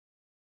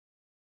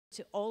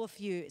To all of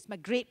you, it's my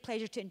great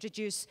pleasure to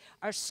introduce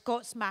our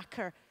Scots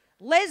macker,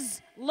 Liz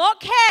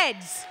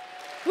Lochhead.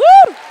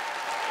 Woo!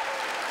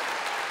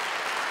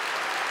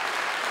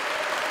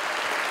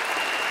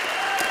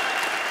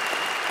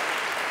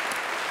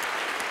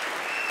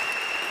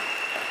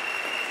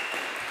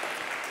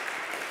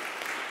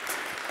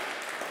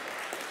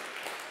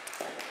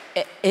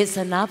 It's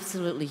an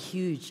absolutely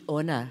huge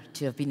honour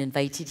to have been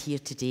invited here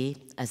today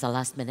as a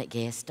last-minute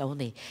guest. I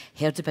only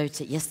heard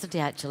about it yesterday,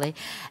 actually.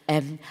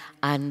 And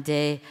I'm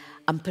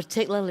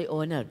particularly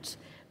honoured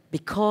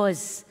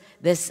because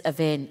this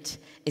event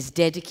is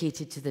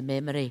dedicated to the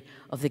memory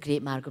of the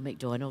great Margaret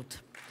MacDonald.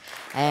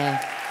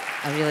 What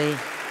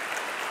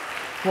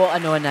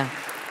an honour.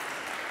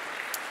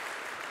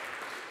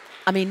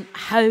 I mean,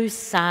 how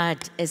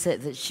sad is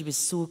it that she was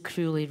so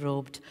cruelly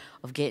robbed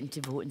of getting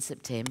to vote in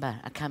September?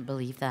 I can't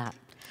believe that.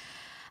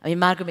 I mean,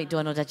 Margaret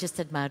MacDonald, I just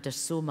admired her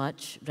so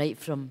much, right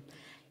from,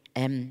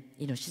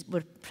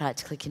 we're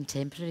practically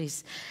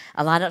contemporaries.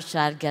 A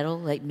Lanarkshire girl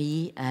like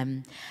me.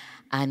 In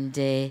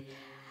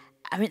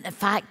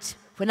fact,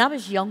 when I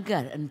was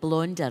younger and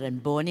blonder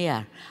and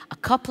bonnier, a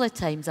couple of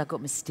times I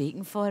got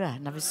mistaken for her,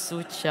 and I was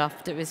so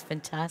chuffed. It was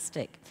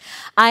fantastic.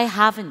 I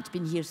haven't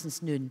been here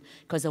since noon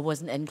because I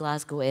wasn't in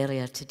Glasgow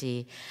earlier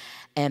today.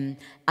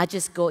 I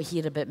just got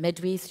here about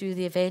midway through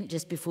the event,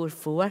 just before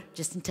 4,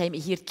 just in time to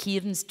hear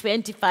Kieran's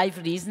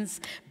 25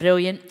 reasons.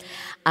 Brilliant.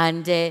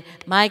 And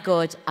my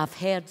God, I've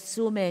heard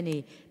so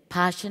many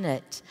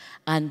passionate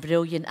and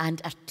brilliant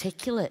and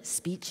articulate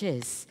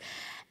speeches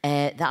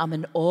that I'm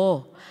in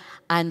awe.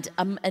 And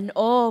I'm in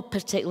awe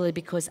particularly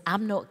because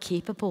I'm not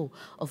capable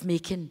of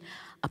making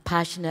a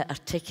passionate,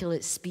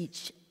 articulate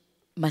speech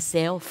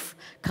myself,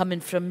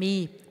 coming from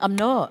me. I'm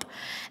not.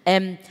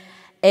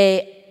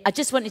 I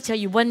just want to tell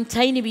you one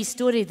tiny wee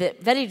story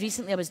that very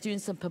recently I was doing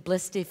some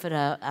publicity for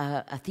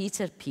a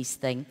theatre piece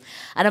thing.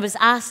 And I was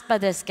asked by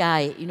this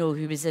guy,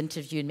 who was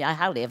interviewing me. I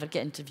hardly ever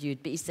get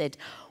interviewed, but he said,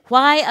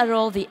 why are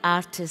all the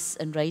artists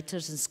and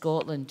writers in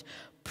Scotland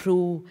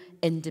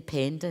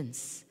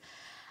pro-independence?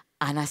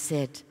 And I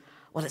said,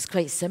 well, it's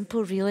quite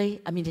simple,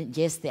 really. I mean,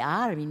 yes, they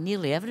are. I mean,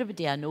 nearly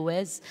everybody I know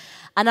is.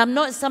 And I'm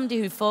not somebody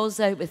who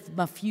falls out with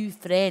my few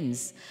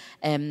friends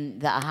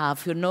that I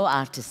have who are not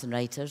artists and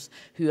writers,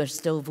 who are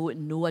still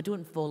voting no. I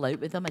don't fall out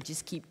with them. I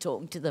just keep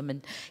talking to them.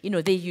 And,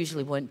 they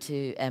usually want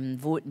to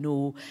vote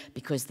no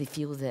because they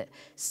feel that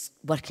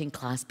working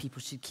class people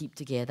should keep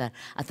together.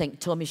 I think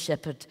Tommy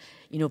Sheppard,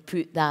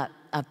 put that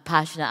a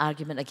passionate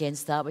argument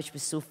against that, which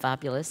was so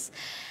fabulous.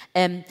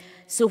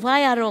 So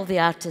why are all the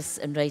artists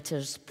and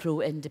writers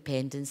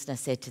pro-independence? And I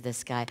said to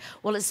this guy,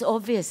 well, it's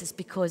obvious. It's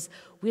because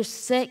we're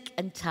sick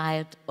and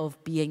tired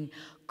of being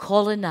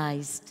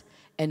colonised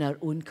in our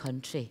own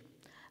country,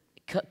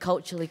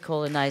 culturally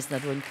colonised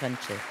in our own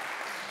country.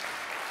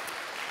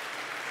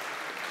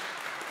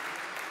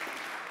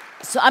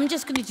 So I'm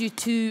just going to do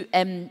two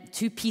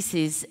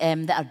pieces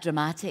that are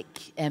dramatic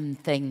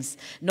things,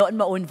 not in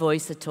my own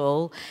voice at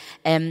all.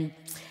 And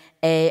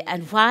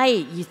why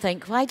you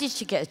think, why did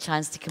she get a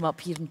chance to come up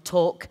here and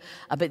talk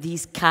about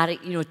these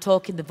characters,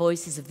 talk in the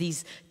voices of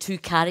these two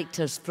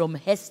characters from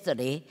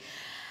history?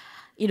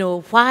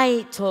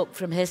 Why talk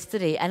from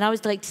history? And I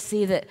would like to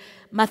say that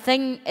my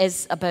thing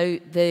is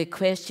about the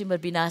question we're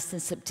being asked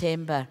in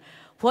September.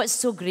 What's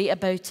so great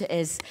about it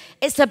is,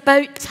 it's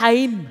about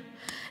time.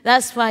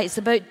 That's why it's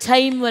about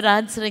time we're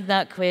answering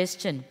that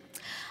question.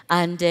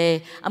 And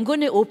I'm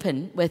going to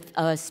open with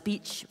a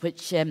speech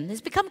which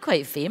has become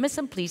quite famous,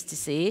 I'm pleased to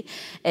say,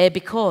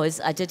 because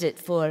I did it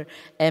for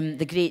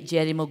the great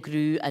Jerry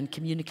Mulgrew and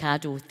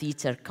Communicado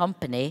Theatre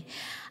Company.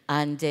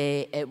 And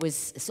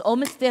it's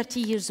almost 30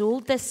 years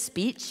old, this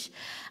speech,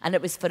 and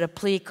it was for a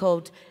play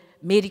called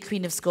Mary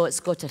Queen of Scots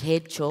Got Her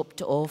Head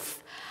Chopped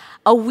Off.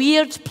 A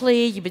weird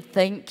play, you would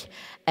think,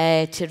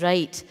 to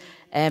write.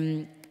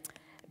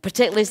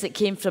 Particularly as it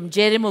came from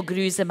Jerry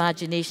Mulgrew's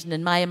imagination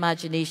and my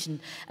imagination,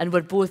 and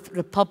we're both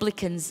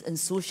Republicans and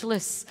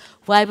socialists.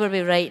 Why were we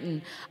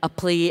writing a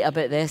play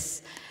about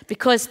this?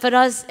 Because for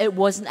us, it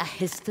wasn't a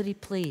history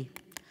play,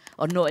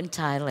 or not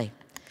entirely.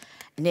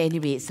 And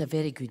anyway, it's a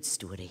very good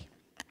story.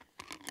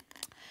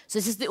 So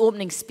this is the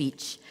opening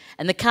speech,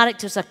 and the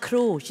character's a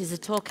crow. She's a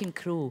talking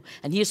crow,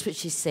 and here's what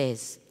she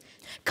says.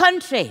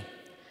 Country,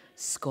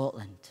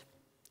 Scotland.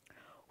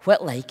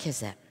 What like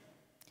is it?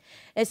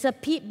 It's a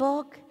peat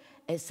bog.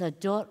 It's a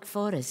dark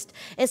forest.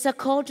 It's a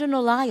cauldron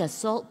o' lye, a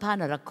salt pan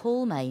or a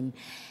coal mine.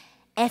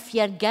 If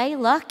you're gey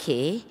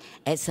lucky,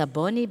 it's a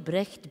bonny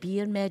bricht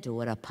beer meadow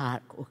or a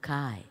park o'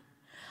 kye.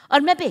 Or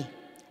maybe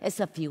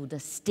it's a field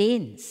of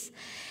stains.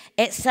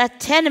 It's a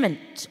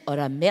tenement or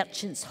a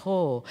merchant's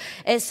hall.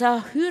 It's a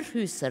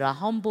hoorhouse or a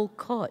humble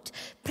cot,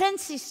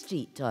 Princey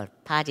Street or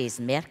Paddy's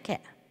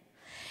Market.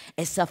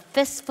 It's a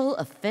fistful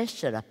of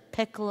fish or a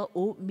pickle of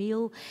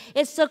oatmeal.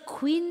 It's a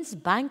queen's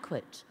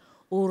banquet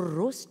or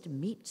roast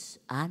meats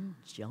and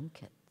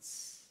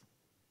junkets.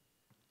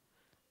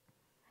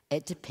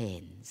 It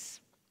depends.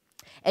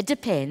 It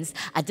depends.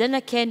 I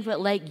dinna ken what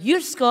like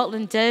your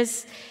Scotland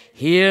is.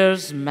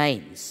 Here's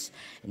mine's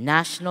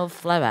national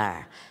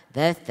flower,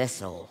 the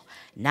thistle,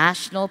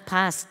 national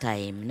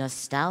pastime,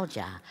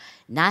 nostalgia,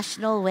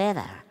 national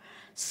weather,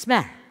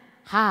 smear,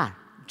 har,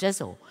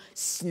 drizzle,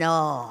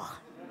 snow.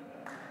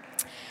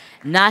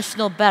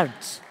 National bird,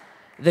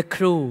 the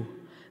crow,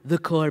 the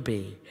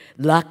corbeau,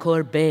 la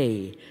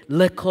corbeille,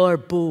 le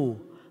corbeau,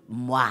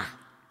 moi.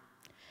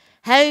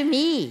 How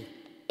me?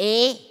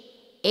 Eh,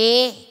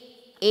 eh,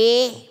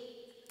 eh.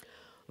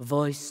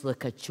 Voice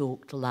like a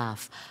choked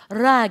laugh,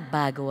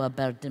 ragbag o' a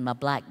bird in my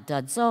black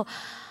duds, oh,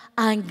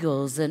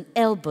 angles and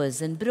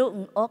elbows and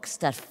broken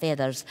oxter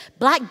feathers,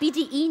 black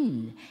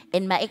beady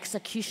in my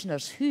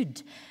executioner's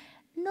hood.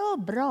 No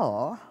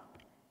bra,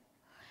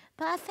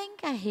 but I think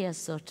I hear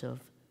sort of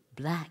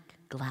black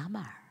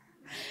glamour.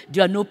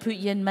 Do I no put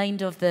you in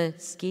mind of the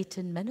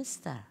skating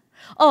minister?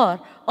 Or,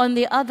 on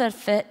the other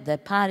foot, the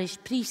parish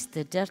priest,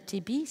 the dirty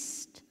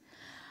beast?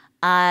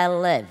 I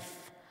live.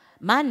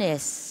 My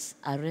nests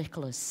are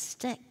reckless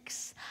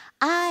sticks.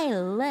 I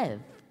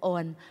live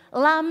on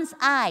lamb's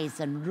eyes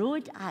and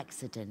road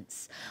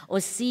accidents. Oh,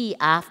 see,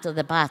 after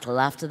the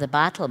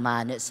battle,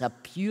 man, it's a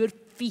pure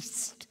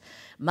feast.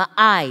 My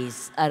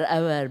eyes are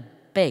our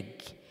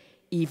big,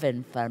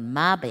 even for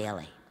my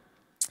belly.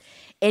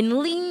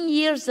 In lean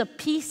years of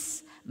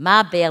peace,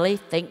 my belly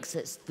thinks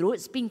its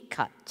throat's been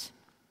cut.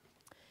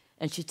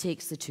 And she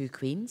takes the two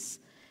queens,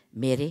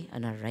 Mary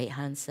on her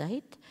right-hand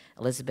side,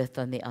 Elizabeth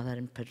on the other,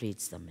 and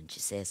parades them. And she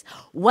says,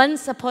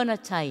 once upon a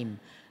time,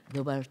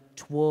 there were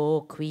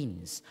 2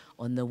 queens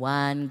on the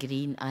one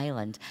green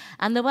island.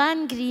 And the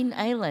one green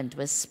island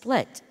was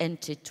split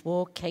into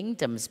 2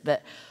 kingdoms,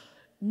 but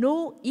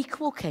no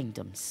equal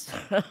kingdoms.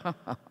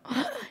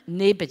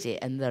 Nobody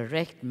in their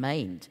right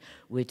mind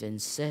would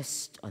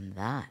insist on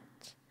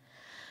that.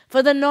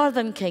 For the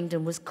northern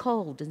kingdom was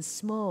cold and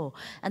small,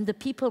 and the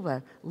people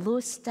were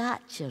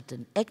low-statured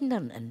and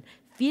ignorant and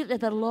feared of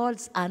their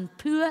lords, and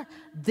poor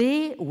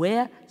they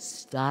were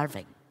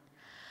starving.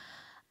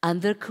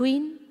 And their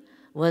queen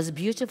was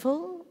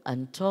beautiful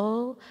and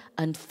tall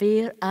and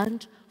fair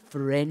and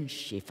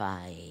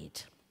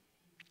Frenchified.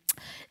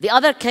 The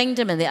other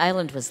kingdom in the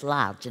island was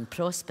large and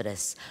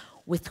prosperous,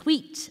 with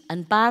wheat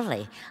and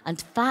barley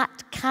and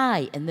fat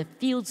kye in the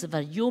fields of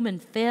our yeoman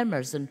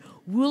farmers, and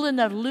wool in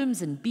our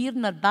looms and beer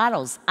in our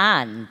barrels,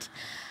 and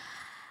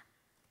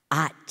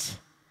at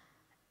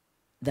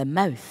the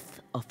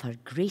mouth of our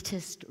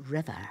greatest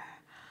river,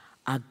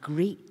 a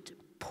great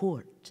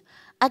port,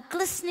 a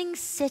glistening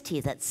city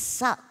that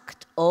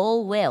sucked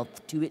all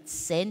wealth to its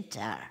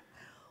centre,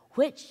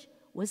 which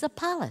was a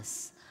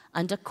palace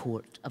and a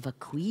court of a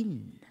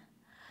queen.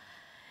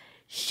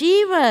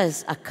 She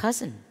was a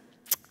cousin,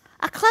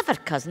 a clever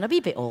cousin, a wee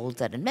bit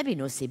older, and maybe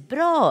no so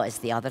braw as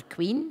the other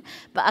queen,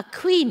 but a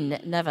queen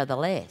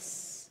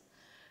nevertheless.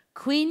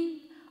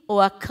 Queen o'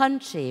 a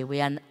country with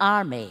an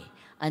army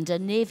and a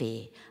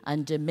navy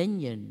and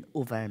dominion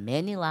over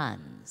many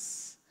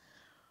lands.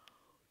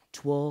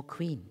 2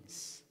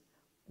 queens,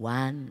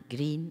 one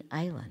green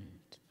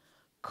island,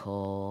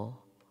 caw,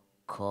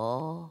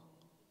 caw,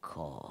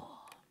 caw.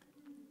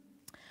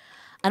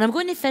 And I'm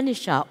going to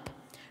finish up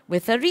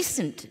with a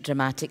recent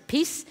dramatic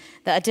piece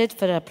that I did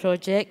for a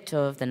project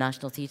of the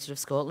National Theatre of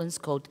Scotland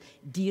called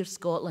Dear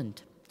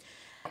Scotland.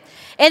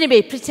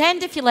 Anyway,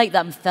 pretend if you like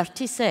that I'm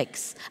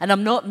 36, and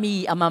I'm not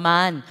me, I'm a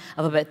man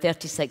of about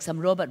 36. I'm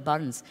Robert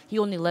Burns. He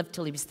only lived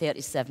till he was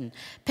 37.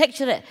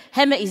 Picture it,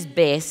 him at his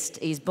best,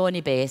 his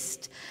bonny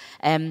best,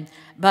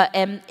 but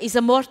he's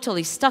immortal,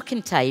 he's stuck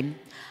in time,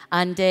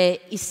 and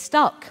he's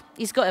stuck.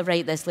 He's got to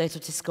write this letter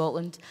to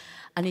Scotland,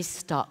 and he's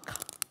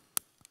stuck.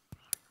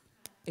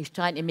 He's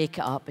trying to make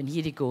it up, and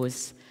here he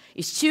goes.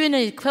 He's chewing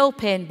a quill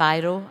pen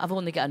biro. I've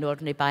only got an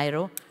ordinary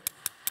biro.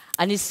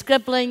 And he's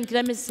scribbling,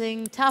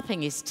 grimacing,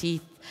 tapping his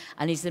teeth,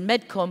 and he's in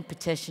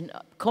mid-composition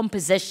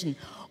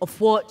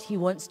of what he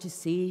wants to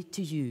say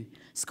to you,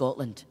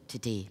 Scotland,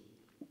 today.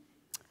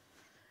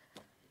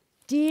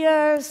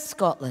 Dear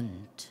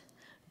Scotland,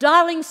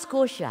 darling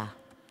Scotia.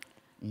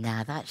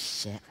 Nah,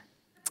 that's shit.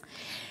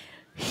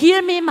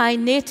 Hear me, my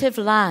native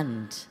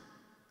land.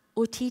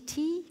 OTT?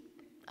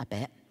 A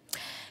bit.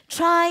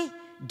 Try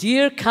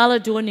Dear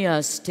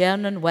Caledonia,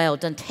 stern and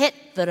wild, and hit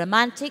the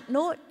romantic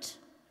note.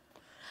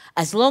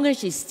 As long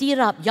as you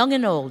steer up young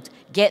and old,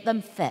 get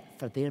them fit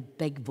for their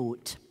big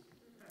vote.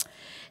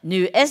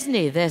 Now,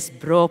 isn't this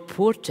braw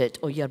portrait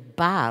o' your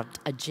bard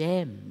a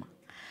gem?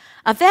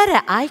 A very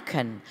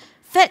icon,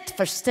 fit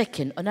for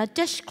sticking on a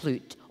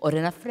dishclout or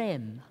in a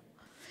frame.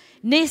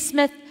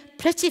 Naismith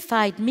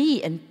prettified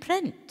me in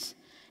print,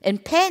 in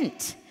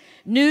pent.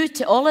 Now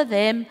to all of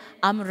them,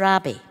 I'm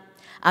Rabbi.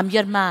 I'm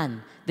your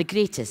man, the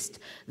greatest,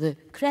 the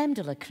creme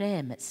de la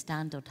creme at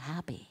Standard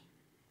Happy.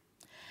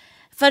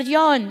 For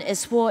yon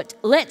is what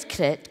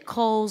Litcrit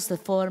calls the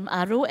form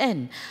I wrote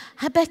in,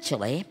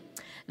 habitually.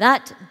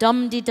 That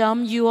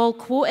dum-de-dum you all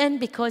quote in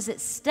because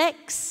it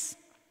sticks.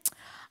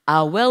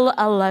 I will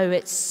allow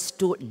it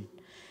stotin'.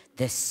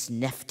 This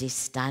nifty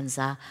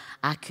stanza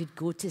I could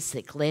go to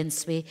sick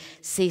Lensway,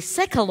 say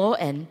sick a lot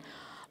in,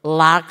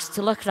 largs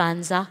to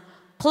Lachranza,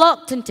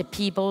 clocked into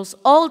Peebles,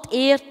 Auld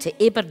Ayr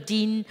to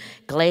Aberdeen,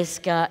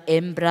 Glasgow,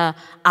 Embra,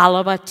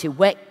 Alloa to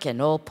Wick,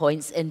 and all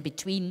points in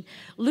between,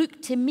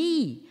 look to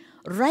me,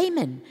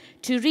 rhyming,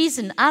 to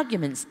reason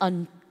arguments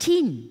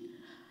umpteen,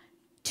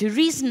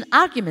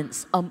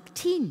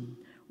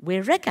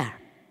 with rigour.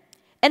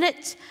 In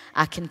it,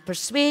 I can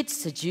persuade,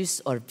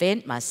 seduce, or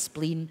vent my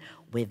spleen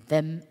with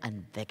vim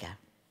and vigour.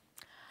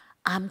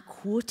 I'm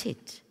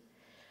quoted,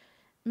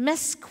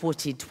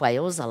 misquoted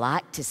whiles,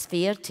 alack, 'tis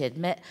fair to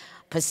admit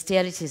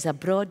posterity's a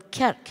broad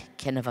kirk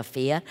kind of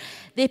affair.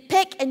 They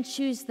pick and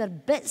choose their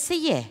bits of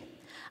ye.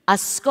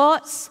 As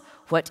Scots,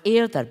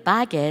 whate'er their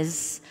bag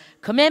is,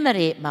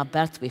 commemorate my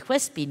birth with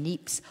wispy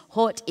neeps,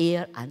 hot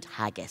air and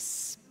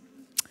haggis.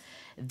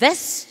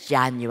 This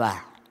January,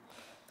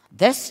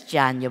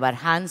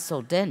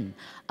 handselled in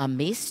a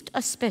most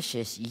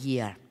auspicious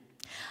year.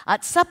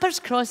 At suppers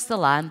across the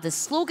land, the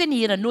slogan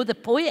here, I know the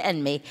poet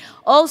in me,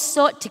 all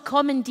sought to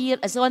commandeer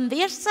is on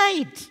their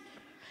side.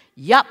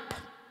 Yup.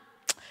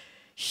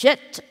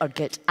 Shit or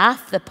get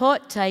aff the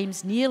pot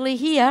time's nearly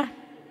here.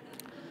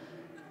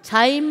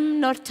 Time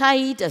nor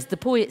tide, as the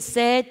poet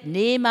said,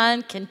 nae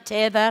man can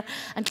tether.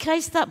 And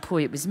Christ, that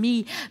poet was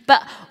me.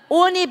 But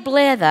ony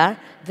blether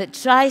that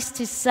tries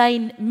to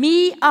sign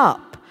me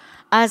up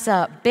as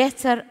a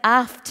better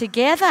aff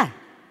together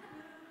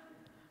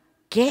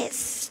gets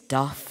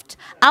stuffed.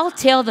 I'll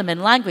tell them in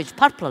language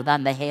purpler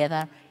than the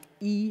heather,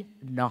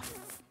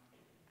 enough.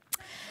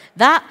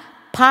 That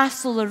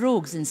Parcel of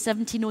Rogues in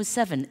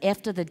 1707,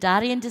 after the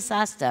Darien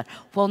disaster,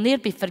 while ne'er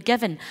be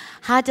forgiven,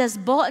 had us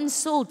bought and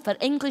sold for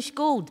English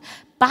gold,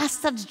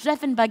 bastards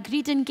driven by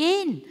greed and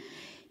gain,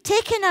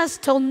 taking us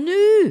till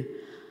new,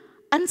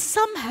 and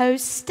somehow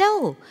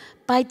still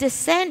by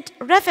descent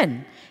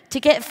riven to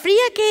get free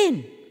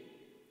again.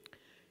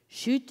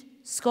 Should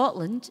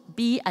Scotland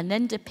be an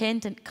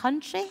independent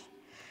country?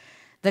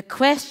 The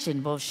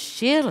question will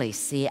surely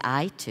say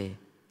aye to.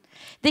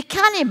 They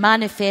can't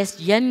manifest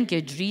yin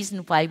good reason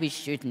why we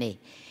shouldn't.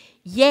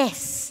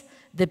 Yes,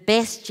 the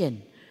best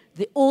yin,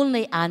 the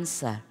only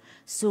answer.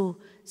 So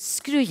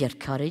screw your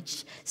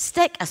courage.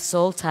 Stick a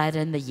saltire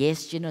in the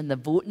yes yin on the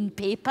voting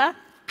paper.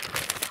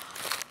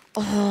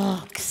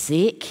 Oh,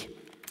 sake.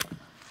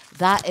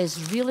 That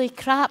is really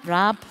crap,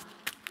 Rab.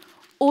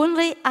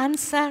 Only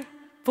answer,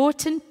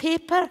 voting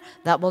paper?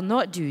 That will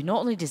not do.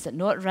 Not only does it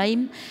not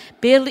rhyme,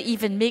 barely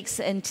even makes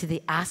it into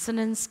the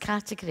assonance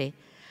category.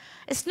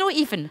 It's not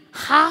even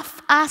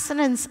half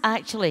assonance,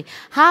 actually.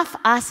 Half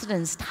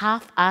assonance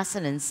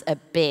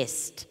at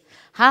best.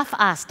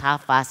 Half-assed,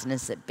 half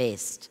assonance at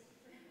best.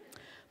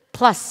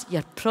 Plus,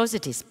 your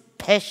prosady's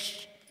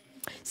pish.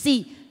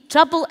 See,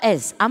 trouble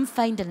is, I'm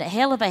finding it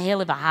hell of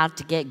a hard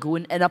to get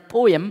going in a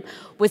poem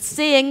with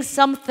saying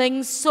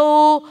something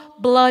so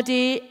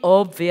bloody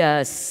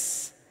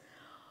obvious.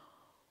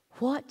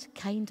 What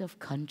kind of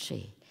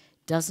country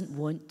doesn't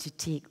want to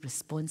take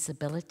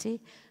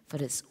responsibility for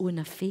its own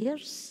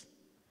affairs?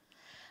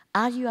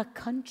 Are you a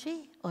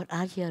country or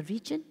are you a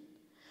region?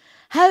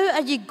 How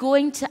are you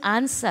going to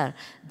answer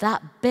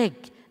that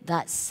big,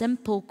 that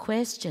simple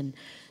question?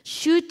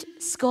 Should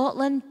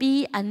Scotland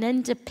be an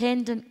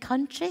independent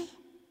country?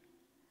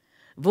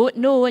 Vote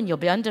no and you'll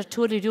be under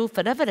Tory rule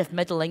forever if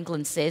Middle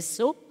England says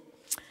so.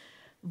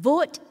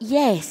 Vote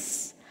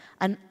yes.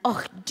 And,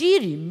 oh,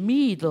 dearie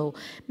me, there'll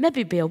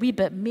maybe be a wee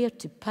bit more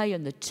to pay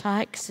on the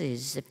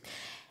taxes.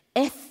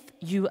 If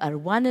you are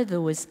one of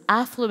those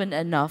affluent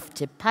enough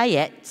to pay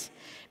it,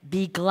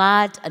 be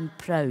glad and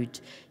proud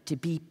to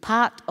be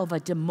part of a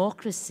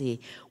democracy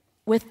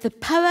with the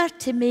power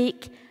to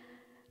make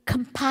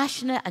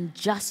compassionate and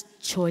just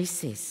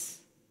choices.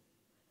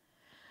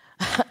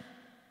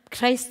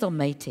 Christ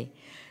Almighty,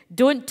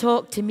 don't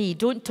talk to me,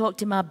 don't talk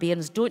to my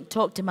bairns, don't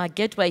talk to my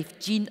goodwife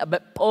Jean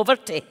about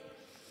poverty.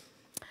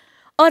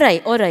 All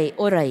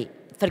right,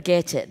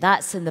 forget it.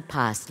 That's in the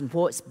past, and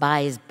what's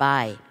by is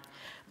by.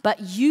 But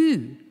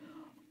you,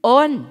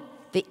 on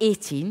the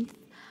 18th,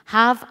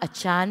 have a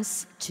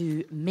chance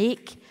to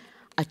make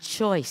a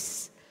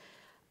choice,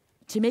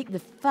 to make the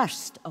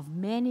first of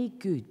many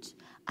good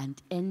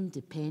and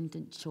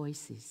independent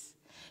choices.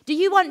 Do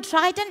you want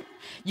Trident?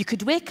 You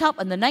could wake up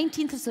on the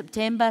 19th of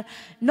September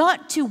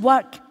not to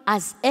work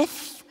as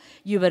if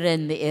you were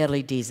in the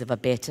early days of a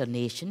better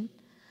nation,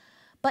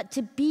 but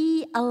to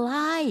be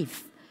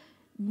alive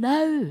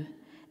now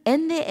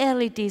in the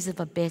early days of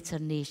a better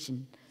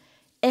nation,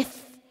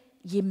 if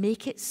you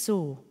make it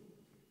so.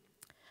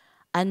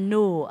 And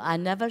no, I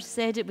never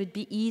said it would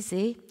be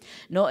easy.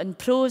 Not in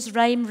prose,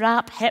 rhyme,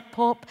 rap,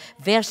 hip-hop,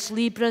 verse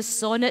libras,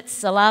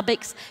 sonnets,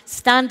 syllabics,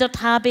 standard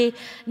habby,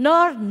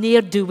 nor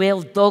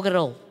ne'er-do-well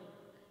doggerel.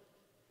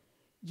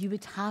 You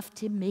would have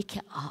to make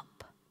it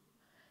up.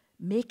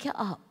 Make it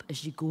up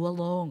as you go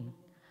along,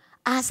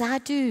 as I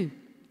do.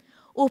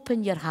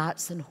 Open your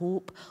hearts and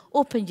hope.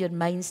 Open your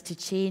minds to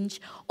change.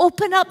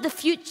 Open up the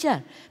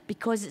future,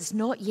 because it's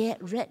not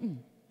yet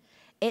written.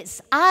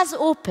 It's as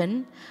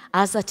open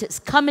as that it's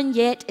coming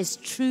yet is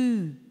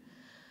true.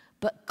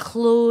 But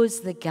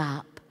close the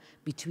gap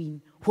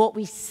between what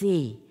we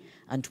say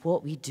and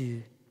what we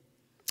do.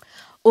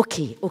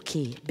 Okay,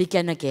 okay,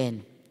 begin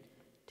again.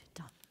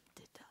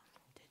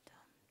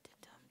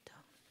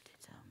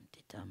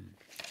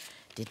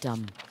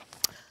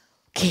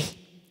 Okay.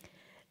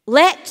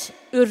 Let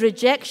our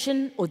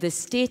rejection of the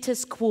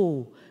status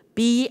quo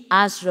be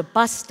as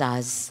robust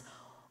as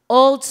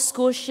old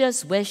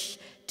Scotia's wish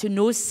to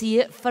no see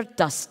it for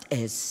dust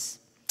is.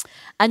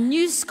 And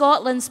New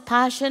Scotland's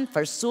passion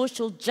for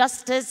social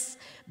justice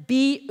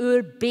be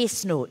our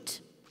base note.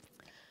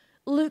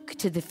 Look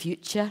to the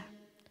future.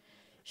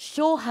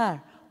 Show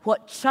her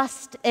what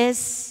trust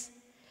is.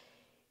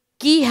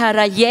 Give her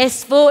a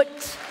yes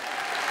vote.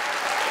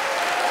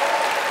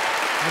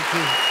 Thank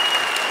you.